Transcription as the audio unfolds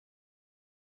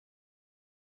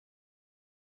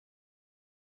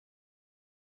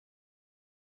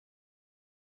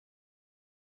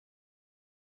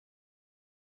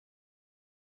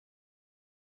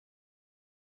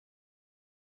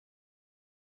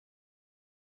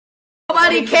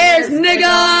Nobody cares,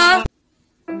 nigga!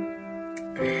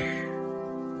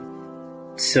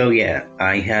 So yeah,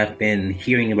 I have been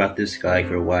hearing about this guy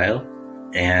for a while,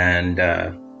 and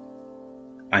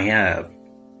I have,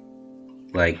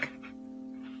 like,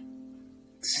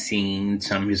 seen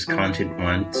some of his content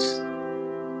once,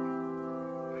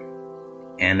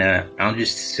 and I'll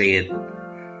just say it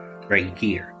right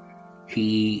here.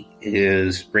 He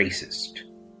is racist.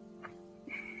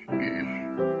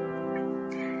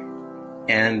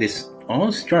 And this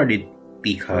all started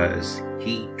because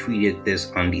he tweeted this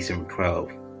on December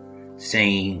 12th,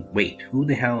 saying, wait, who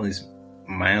the hell is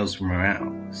Miles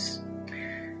Morales?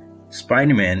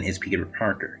 Spider-Man is Peter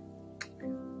Parker.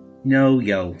 No,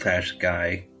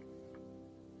 YellowFlashGuy.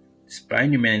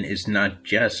 Spider-Man is not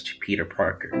just Peter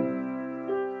Parker.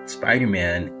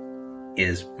 Spider-Man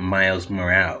is Miles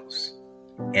Morales.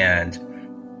 And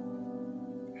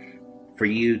for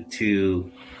you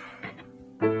to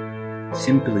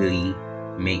simply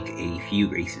make a few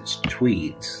racist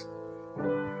tweets,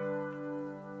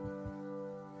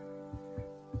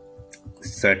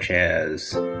 such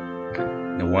as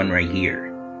the one right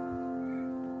here,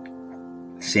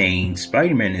 saying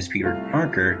Spider-Man is Peter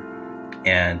Parker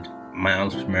and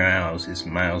Miles Morales is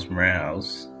Miles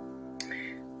Morales,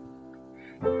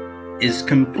 is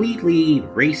completely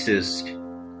racist,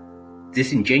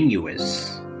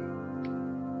 disingenuous,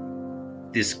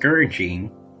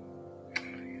 discouraging,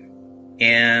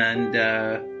 and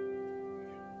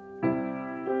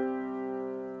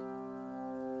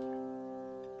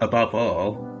above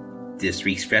all,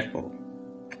 disrespectful.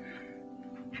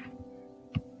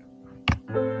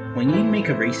 When you make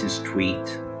a racist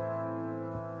tweet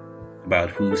about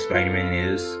who Spider-Man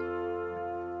is,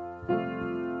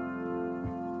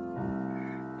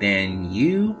 then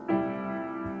you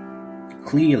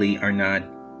clearly are not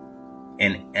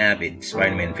an avid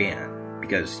Spider-Man fan,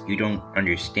 because you don't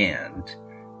understand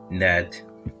that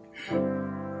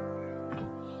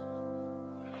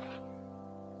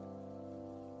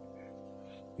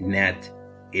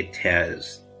it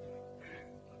has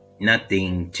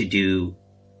nothing to do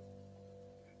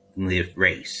with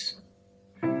race.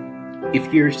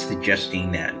 If you're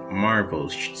suggesting that Marvel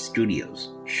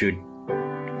Studios should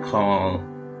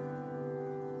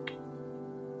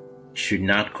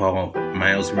not call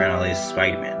Miles Morales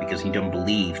Spider-Man because you don't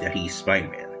believe that he's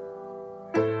Spider-Man,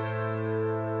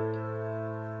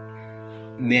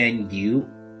 then you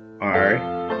are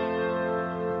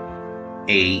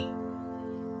a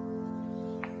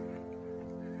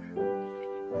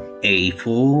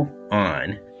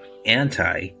full-on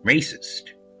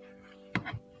anti-racist.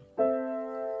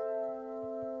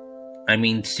 I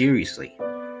mean, seriously.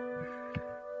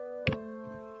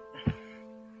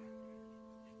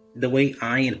 The way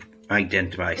I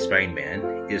identify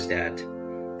Spider-Man is that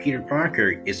Peter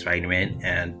Parker is Spider-Man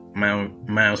and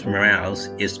Miles Morales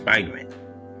is Spider-Man.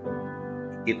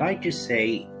 If I just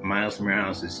say Miles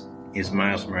Morales is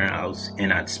Miles Morales and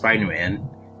not Spider-Man,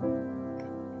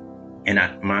 and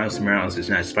Miles Morales is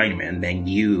not Spider-Man, then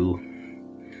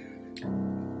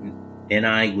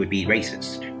I would be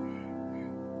racist.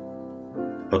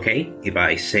 Okay? If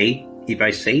I say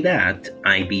that,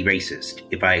 I'd be racist.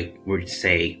 If I were to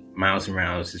say Miles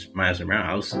Morales is Miles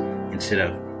Morales instead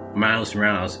of Miles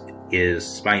Morales is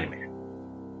Spider-Man,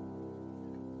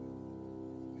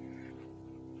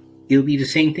 it would be the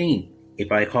same thing. If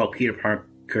I call Peter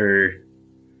Parker,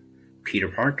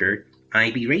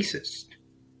 I'd be racist.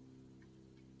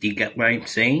 Do you get what I'm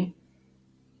saying?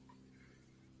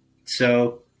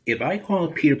 So, if I call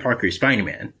Peter Parker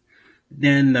Spider-Man,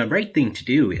 then the right thing to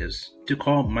do is to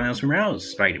call Miles Morales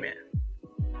Spider-Man.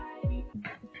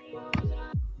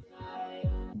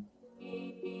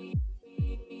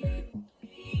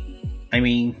 I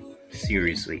mean,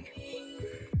 seriously.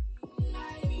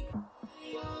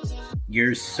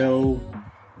 You're so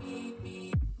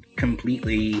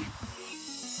completely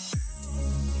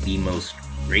the most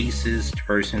racist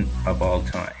person of all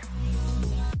time.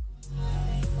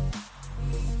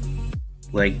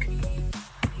 Like,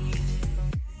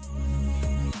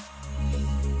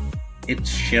 it's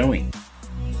showing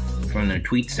from the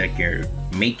tweets that you're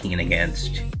making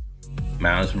against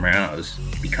Miles Morales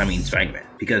becoming Spider-Man,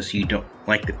 because you don't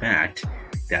like the fact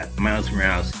that Miles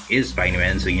Morales is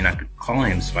Spider-Man, so you're not going to call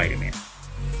him Spider-Man.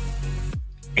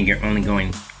 And you're only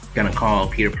gonna call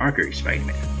Peter Parker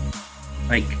Spider-Man.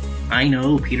 Like, I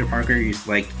know Peter Parker is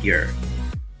like your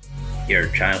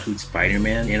childhood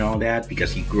Spider-Man and all that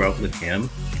because you grew up with him.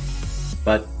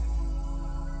 But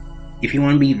if you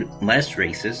want to be less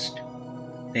racist,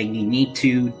 then you need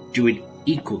to do it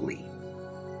equally.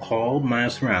 Call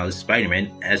Miles Morales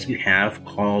Spider-Man as you have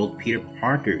called Peter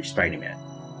Parker Spider-Man.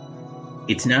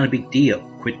 It's not a big deal.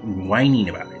 Quit whining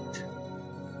about it.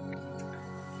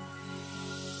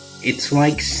 It's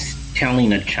like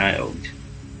telling a child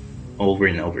over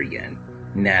and over again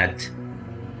that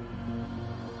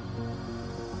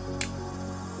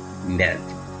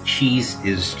cheese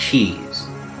is cheese,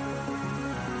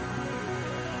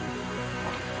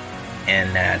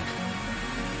 and that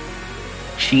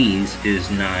cheese is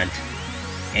not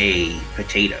a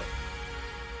potato.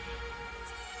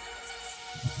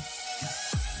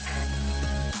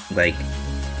 Like,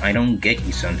 I don't get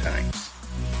you sometimes.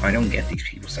 I don't get these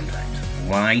people sometimes.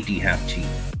 Why do you have to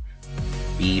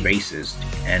be racist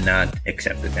and not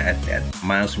accept the fact that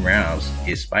Miles Morales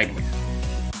is Spider-Man?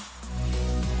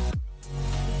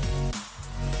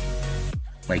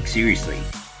 Like, seriously.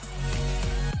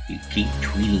 You keep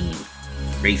tweeting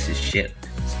racist shit.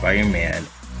 Spider-Man,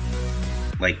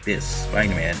 like this,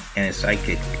 Spider-Man and his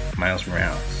sidekick, Miles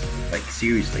Morales. Like,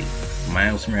 seriously,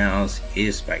 Miles Morales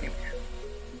is Spider-Man.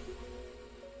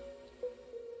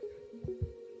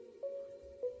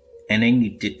 And then you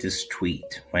did this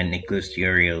tweet when Nicholas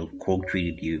Diario quote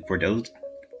tweeted you. For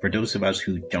those of us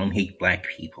who don't hate black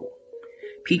people,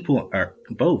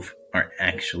 both are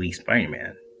actually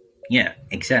Spider-Man. Yeah,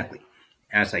 exactly.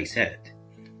 As I said,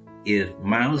 if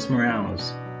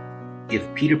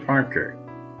Peter Parker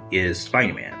is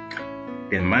Spider-Man,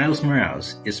 then Miles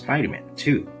Morales is Spider-Man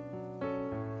too.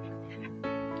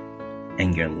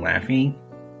 And you're laughing?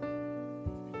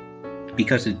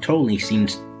 Because it totally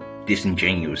seems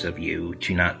disingenuous of you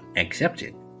to not accept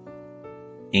it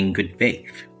in good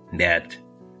faith that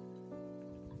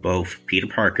both Peter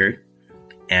Parker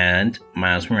and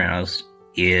Miles Morales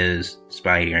is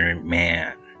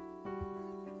Spider-Man.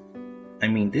 I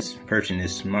mean, this person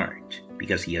is smart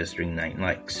because he has 39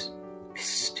 likes.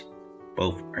 Psst.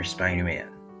 Both are Spider-Man.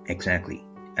 Exactly.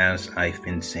 As I've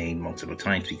been saying multiple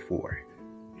times before.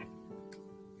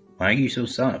 Why are you so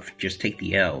soft? Just take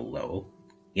the L, lol.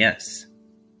 Yes.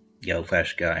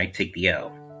 YellowFlashGuy, take the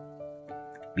L.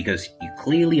 Because you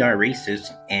clearly are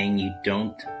racist and you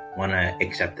don't want to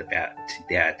accept the fact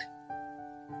that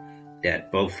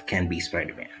both can be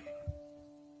Spider-Man.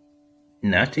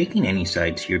 Not taking any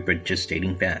sides here, but just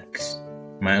stating facts.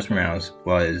 Miles Morales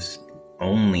was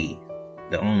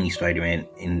the only Spider-Man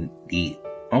in the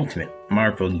Ultimate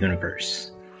Marvel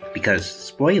Universe. Because,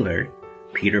 spoiler,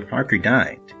 Peter Parker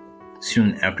died.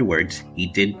 Soon afterwards, he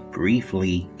did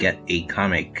briefly get a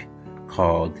comic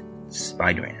called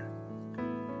Spider-Man.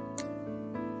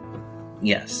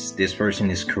 Yes, this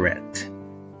person is correct.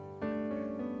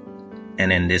 And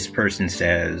then this person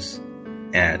says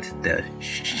at the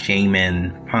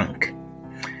Shaman Punk,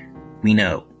 we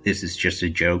know this is just a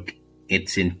joke.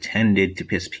 It's intended to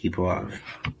piss people off.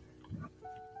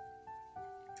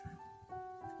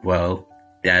 Well,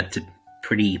 that's a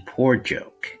pretty poor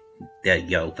joke that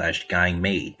YellowFlashGuy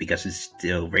made because it's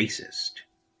still racist.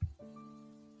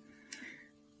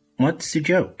 What's the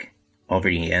joke?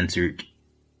 Already answered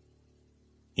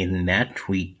in that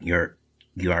tweet you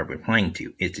are replying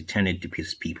to. It's intended to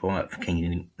piss people off. Can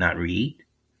you not read?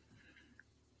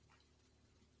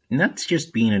 And that's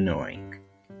just being annoying.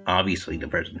 Obviously, the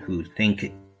person who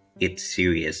think it's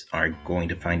serious are going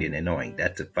to find it annoying.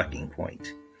 That's a fucking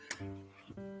point.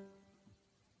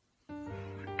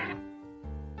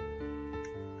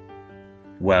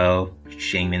 Well, the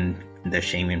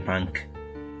Shaman Punk,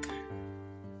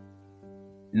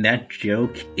 that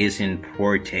joke is in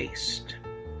poor taste.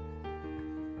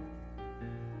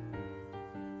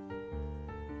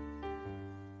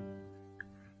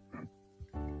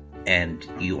 And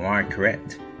you are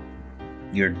correct.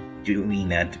 You're doing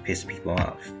that to piss people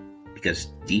off. Because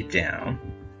deep down,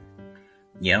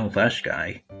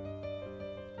 YellowFlashGuy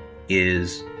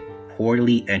is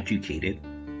poorly educated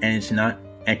and is not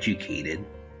educated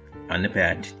on the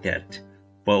fact that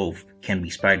both can be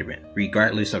Spider-Man,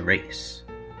 regardless of race.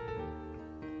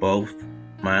 Both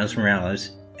Miles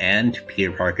Morales and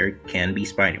Peter Parker can be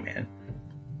Spider-Man.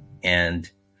 And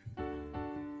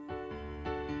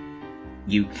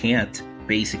you can't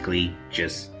basically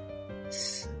just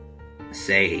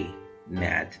say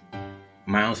that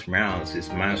Miles Morales is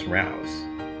Miles Morales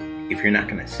if you're not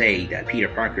going to say that Peter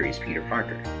Parker is Peter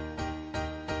Parker.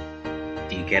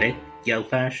 Do you get it,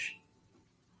 YellowFlash?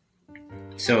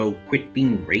 So quit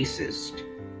being racist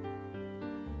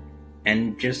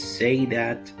and just say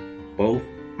that both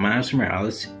Miles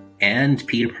Morales and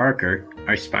Peter Parker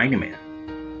are Spider-Man.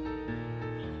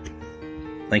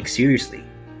 Like, seriously.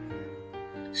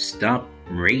 Stop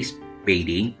race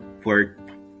baiting for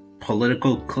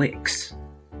political clicks.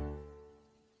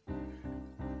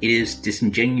 It is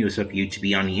disingenuous of you to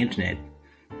be on the internet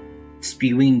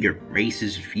spewing your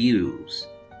racist views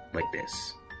like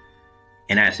this.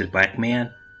 And as a black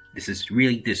man, this is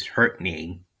really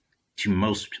disheartening to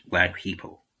most black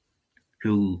people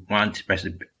who want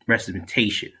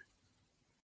representation.